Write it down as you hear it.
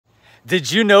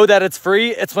Did you know that it's free?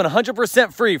 It's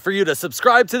 100% free for you to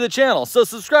subscribe to the channel. So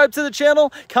subscribe to the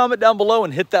channel, comment down below,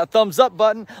 and hit that thumbs up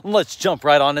button. And let's jump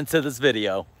right on into this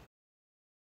video.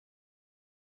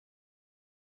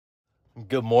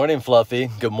 Good morning,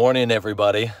 Fluffy. Good morning,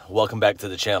 everybody. Welcome back to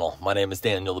the channel. My name is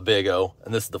Daniel the Big O,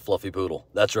 and this is the Fluffy Poodle.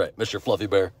 That's right, Mr. Fluffy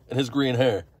Bear and his green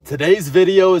hair. Today's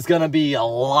video is gonna be a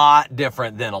lot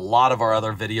different than a lot of our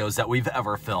other videos that we've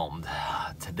ever filmed.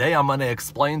 Today, I'm gonna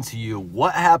explain to you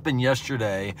what happened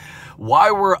yesterday,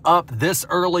 why we're up this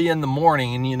early in the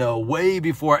morning, you know, way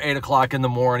before 8 o'clock in the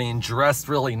morning, dressed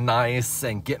really nice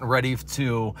and getting ready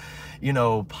to, you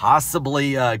know,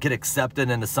 possibly get accepted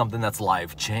into something that's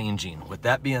life-changing. With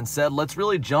that being said, let's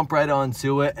really jump right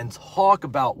onto it and talk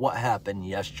about what happened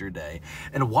yesterday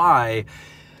and why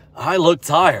I look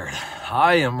tired.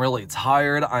 I am really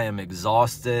tired, I am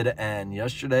exhausted, and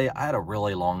yesterday I had a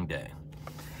really long day.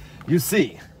 You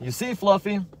see,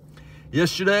 Fluffy,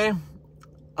 yesterday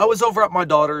I was over at my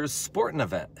daughter's sporting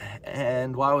event,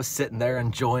 and while I was sitting there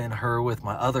enjoying her with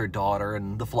my other daughter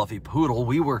and the Fluffy Poodle,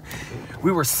 we were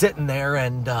sitting there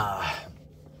and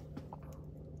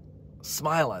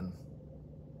smiling,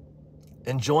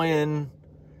 enjoying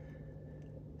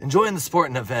the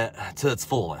sporting event to its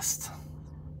fullest.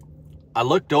 I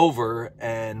looked over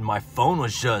and my phone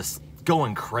was just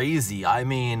going crazy. I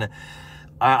mean,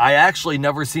 I actually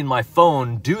never seen my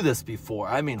phone do this before.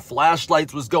 I mean,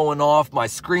 flashlights was going off, my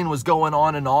screen was going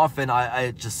on and off, and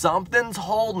I just, something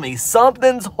told me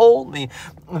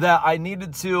that I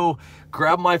needed to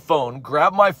grab my phone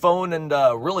and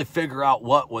really figure out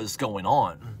what was going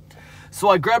on. So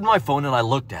I grabbed my phone and I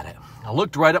looked at it. I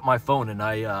looked right at my phone and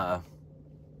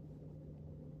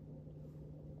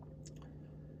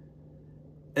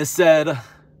it said,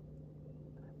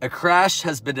 "A crash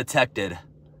has been detected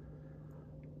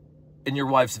in your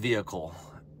wife's vehicle."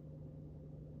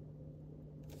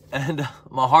 And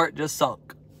my heart just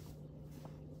sunk.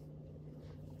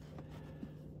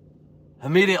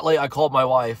 Immediately, I called my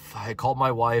wife.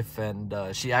 And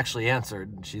she actually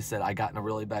answered. She said, "I got in a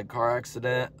really bad car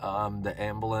accident. The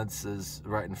ambulance is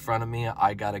right in front of me.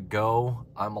 I gotta go.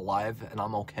 I'm alive and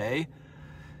I'm okay.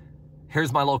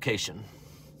 Here's my location."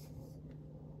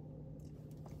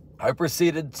 I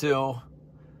proceeded to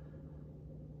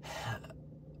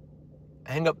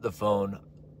hang up the phone,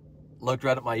 looked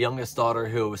right at my youngest daughter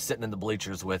who was sitting in the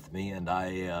bleachers with me, and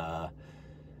I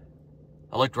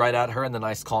looked right at her in the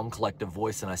nice, calm, collective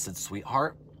voice, and I said,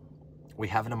 "Sweetheart, we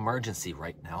have an emergency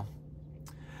right now.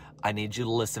 I need you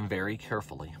to listen very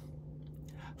carefully.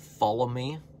 Follow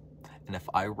me, and if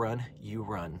I run, you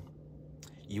run.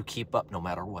 You keep up no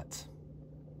matter what."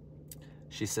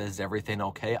 She says, "Everything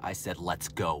okay?" I said, "Let's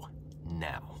go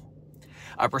now."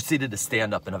 I proceeded to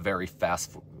stand up in a very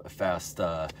fast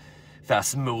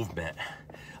movement.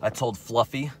 I told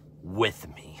Fluffy with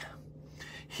me.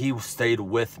 He stayed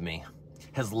with me.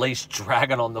 His lace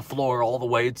dragging on the floor all the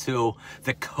way to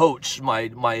the coach,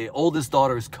 my oldest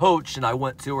daughter's coach, and I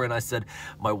went to her and I said,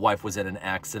 "My wife was in an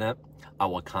accident. I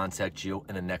will contact you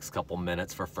in the next couple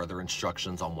minutes for further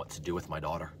instructions on what to do with my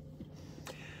daughter."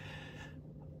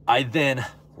 I then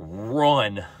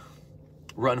run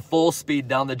full speed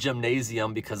down the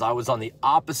gymnasium because I was on the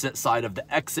opposite side of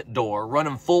the exit door,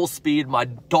 running full speed, my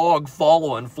dog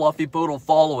following, Fluffy Poodle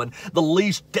following, the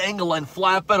leash dangling,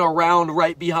 flapping around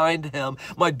right behind him,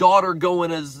 my daughter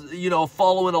going as, you know,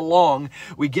 following along.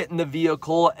 We get in the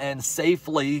vehicle and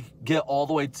safely get all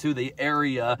the way to the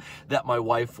area that my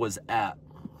wife was at.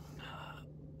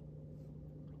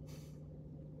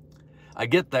 I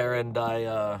get there and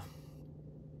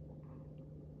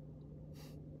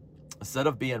instead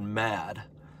of being mad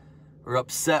or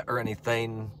upset or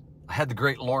anything, I had the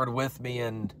great Lord with me,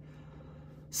 and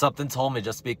something told me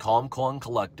just be calm, cool, and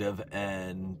collective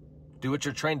and do what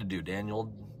you're trained to do,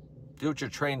 Daniel. Do what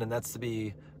you're trained, and that's to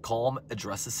be calm,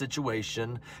 address the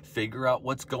situation, figure out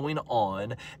what's going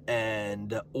on,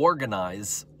 and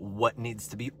organize what needs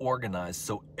to be organized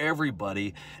so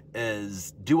everybody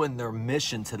is doing their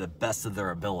mission to the best of their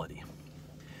ability.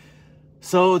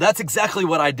 So that's exactly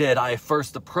what I did. I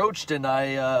first approached and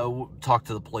I talked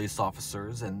to the police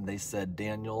officers, and they said,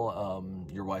 "Daniel,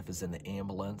 your wife is in the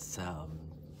ambulance."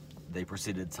 They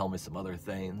proceeded to tell me some other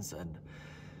things, and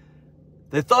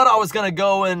they thought I was gonna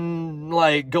go and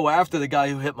go after the guy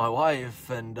who hit my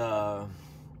wife and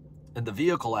in the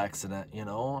vehicle accident, you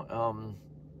know.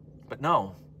 But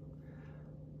no.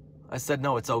 I said,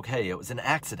 "No, it's okay. It was an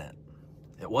accident.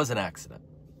 It was an accident."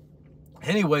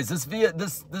 Anyways,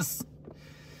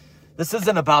 this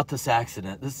isn't about this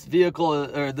accident. This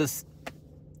vehicle, or this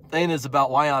thing, is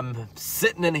about why I'm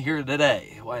sitting in here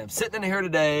today.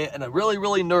 And I'm really,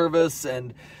 really nervous,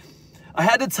 and I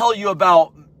had to tell you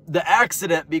about the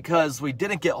accident because we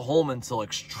didn't get home until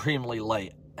extremely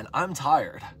late, and I'm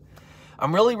tired.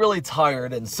 I'm really, really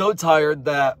tired, and so tired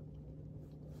that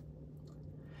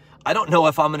I don't know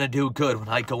if I'm going to do good when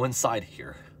I go inside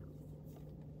here.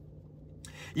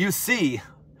 You see,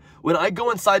 when I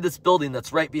go inside this building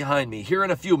that's right behind me here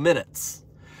in a few minutes,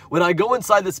 when I go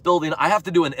inside this building, I have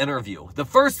to do an interview. The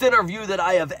first interview that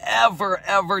I have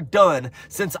ever done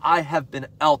since I have been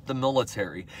out the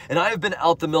military. And I have been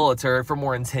out the military for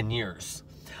more than 10 years.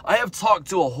 I have talked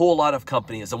to a whole lot of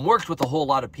companies and worked with a whole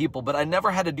lot of people, but I never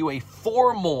had to do a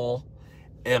formal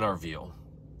interview.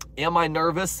 Am I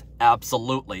nervous?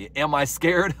 Absolutely. Am I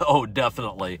scared? Oh,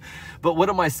 definitely. But what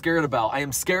am I scared about? I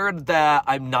am scared that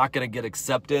I'm not going to get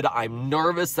accepted. I'm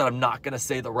nervous that I'm not going to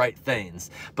say the right things.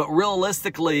 But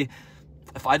realistically,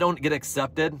 if I don't get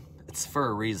accepted, it's for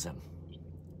a reason.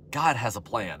 God has a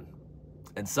plan.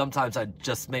 And sometimes I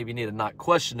just maybe need to not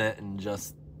question it and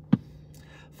just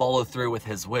follow through with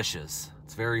his wishes.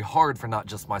 It's very hard for not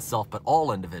just myself, but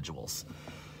all individuals.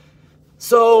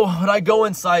 So when I go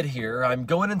inside here, I'm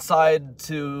going inside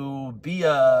to be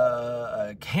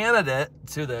a candidate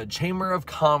to the Chamber of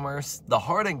Commerce, the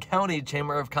Hardin County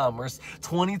Chamber of Commerce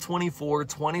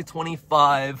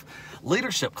 2024-2025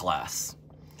 leadership class.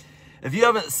 If you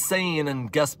haven't seen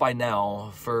and guessed by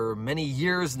now, for many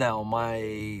years now,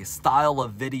 my style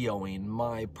of videoing,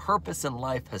 my purpose in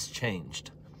life has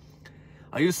changed.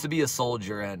 I used to be a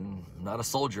soldier and I'm not a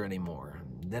soldier anymore.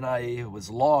 Then I was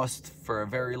lost for a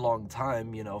very long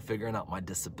time, you know, figuring out my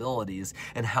disabilities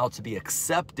and how to be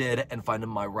accepted and finding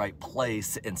my right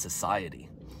place in society.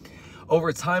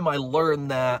 Over time, I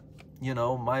learned that, you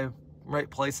know, my right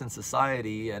place in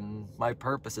society and my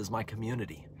purpose is my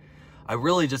community. I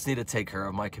really just need to take care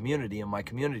of my community, and my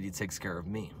community takes care of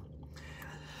me.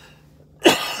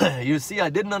 You see, I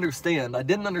didn't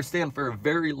understand for a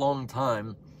very long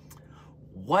time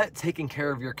what taking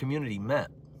care of your community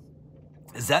meant.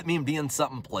 Does that mean being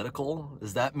something political?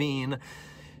 Does that mean,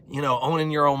 you know,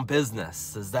 owning your own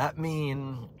business? Does that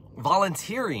mean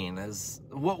volunteering?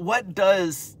 What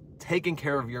does taking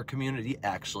care of your community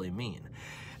actually mean?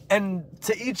 And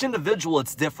to each individual,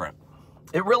 it's different.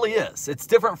 It really is. It's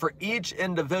different for each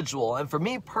individual. And for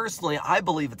me personally, I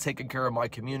believe that taking care of my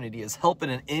community is helping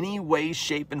in any way,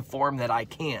 shape, and form that I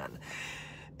can.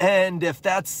 And if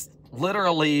that's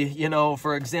literally, you know,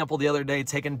 for example, the other day,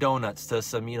 taking donuts to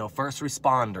some, you know, first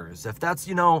responders. If that's,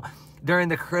 you know, during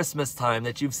the Christmas time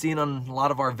that you've seen on a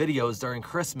lot of our videos during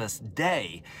Christmas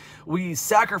Day, we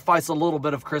sacrifice a little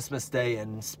bit of Christmas Day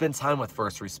and spend time with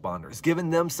first responders, giving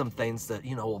them some things that,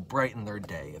 you know, will brighten their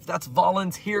day. If that's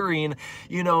volunteering,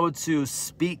 you know, to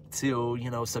speak to, you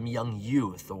know, some young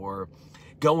youth, or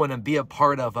going and be a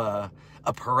part of a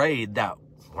parade that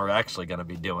we're actually going to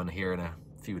be doing here in a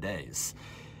few days.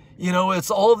 You know, it's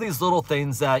all of these little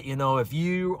things that, you know, if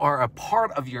you are a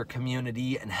part of your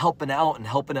community and helping out and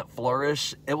helping it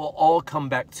flourish, it will all come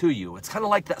back to you. It's kind of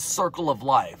like that circle of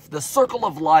life. The circle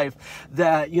of life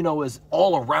that, you know, is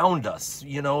all around us,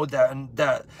 you know,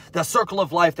 that circle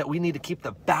of life that we need to keep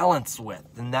the balance with.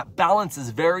 And that balance is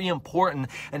very important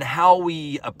in how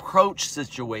we approach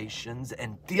situations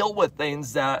and deal with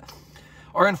things that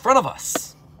are in front of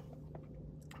us.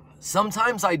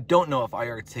 Sometimes I don't know if I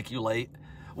articulate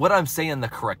what I'm saying the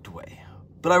correct way,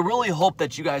 but I really hope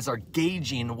that you guys are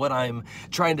gauging what I'm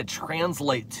trying to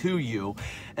translate to you.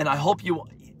 And I hope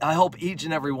each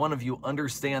and every one of you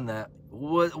understand that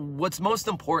what's most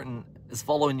important is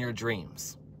following your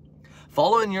dreams.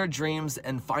 Following your dreams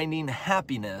and finding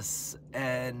happiness,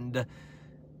 and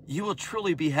you will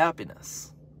truly be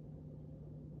happiness.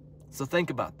 So think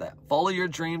about that. Follow your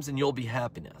dreams and you'll be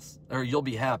you'll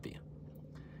be happy.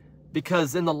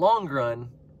 Because in the long run,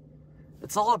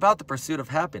 it's all about the pursuit of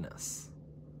happiness.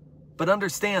 But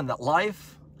understand that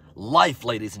life,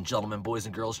 ladies and gentlemen, boys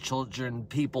and girls, children,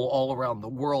 people all around the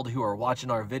world who are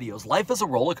watching our videos, life is a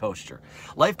roller coaster.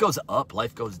 Life goes up,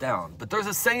 life goes down. But there's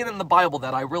a saying in the Bible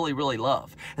that I really, really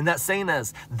love. And that saying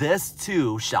is, this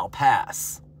too shall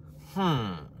pass.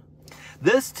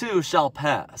 This too shall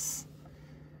pass.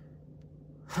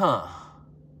 So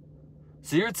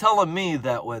you're telling me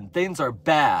that when things are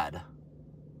bad,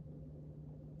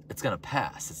 it's going to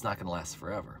pass. It's not going to last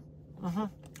forever.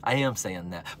 I am saying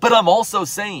that. But I'm also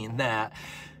saying that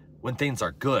when things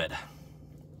are good,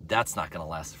 that's not going to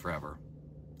last forever.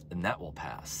 And that will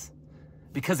pass.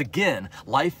 Because again,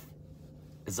 life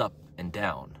is up and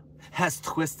down. Has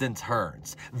twists and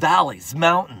turns, valleys,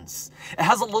 mountains. It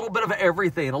has a little bit of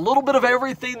everything. A little bit of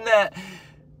everything that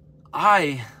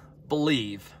I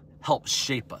believe helps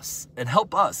shape us and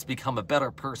help us become a better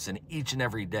person each and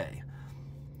every day.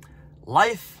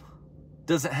 Life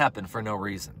doesn't happen for no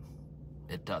reason.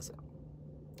 It doesn't.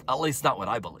 At least not what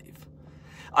I believe.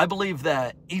 I believe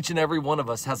that each and every one of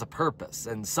us has a purpose,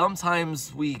 and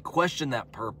sometimes we question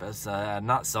that purpose.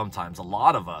 Not sometimes, a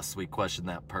lot of us, we question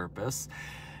that purpose,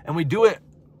 and we do it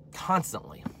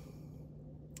constantly.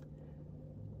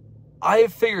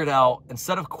 I've figured out,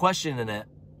 instead of questioning it,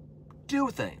 do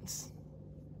things.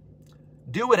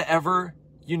 Do whatever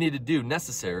you need to do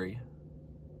necessary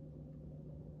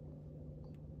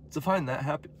to find that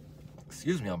happy.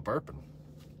 Excuse me, I'm burping.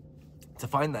 To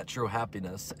find that true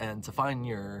happiness and to find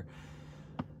your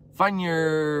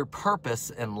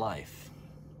purpose in life.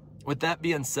 With that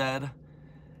being said,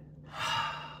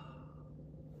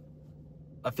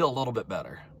 I feel a little bit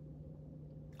better.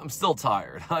 I'm still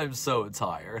tired. I'm so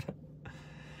tired.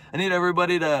 I need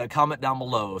everybody to comment down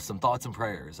below some thoughts and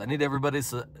prayers. I need everybody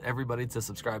to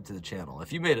subscribe to the channel.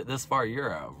 If you made it this far, you're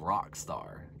a rock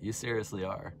star. You seriously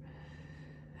are.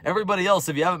 Everybody else,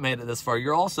 if you haven't made it this far,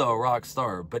 you're also a rock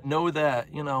star. But know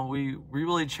that, you know, we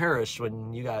really cherish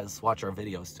when you guys watch our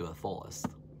videos to the fullest.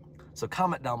 So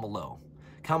comment down below.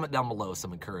 Comment down below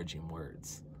some encouraging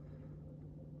words.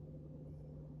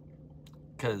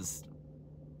 Because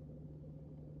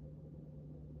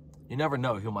you never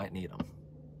know who might need them.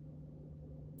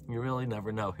 You really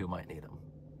never know who might need them.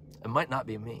 It might not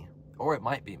be me, or it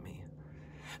might be me.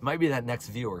 It might be that next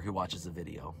viewer who watches the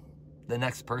video. The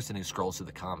next person who scrolls through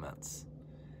the comments.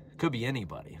 Could be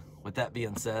anybody. With that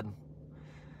being said,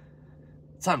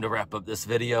 it's time to wrap up this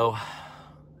video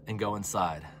and go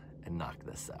inside and knock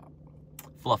this out.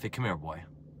 Fluffy, come here, boy.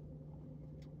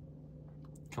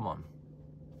 Come on.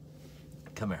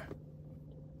 Come here.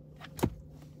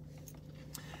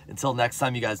 Until next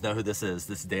time, you guys know who this is.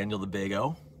 This is Daniel the Big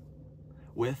O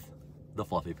with the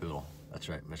Fluffy Poodle. That's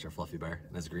right, Mr. Fluffy Bear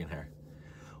and his green hair.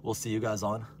 We'll see you guys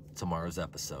on tomorrow's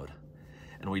episode.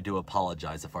 And we do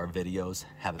apologize if our videos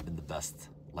haven't been the best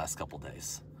last couple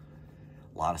days.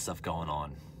 A lot of stuff going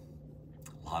on.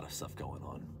 A lot of stuff going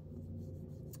on.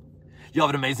 You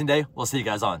have an amazing day. We'll see you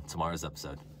guys on tomorrow's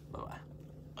episode. Bye-bye.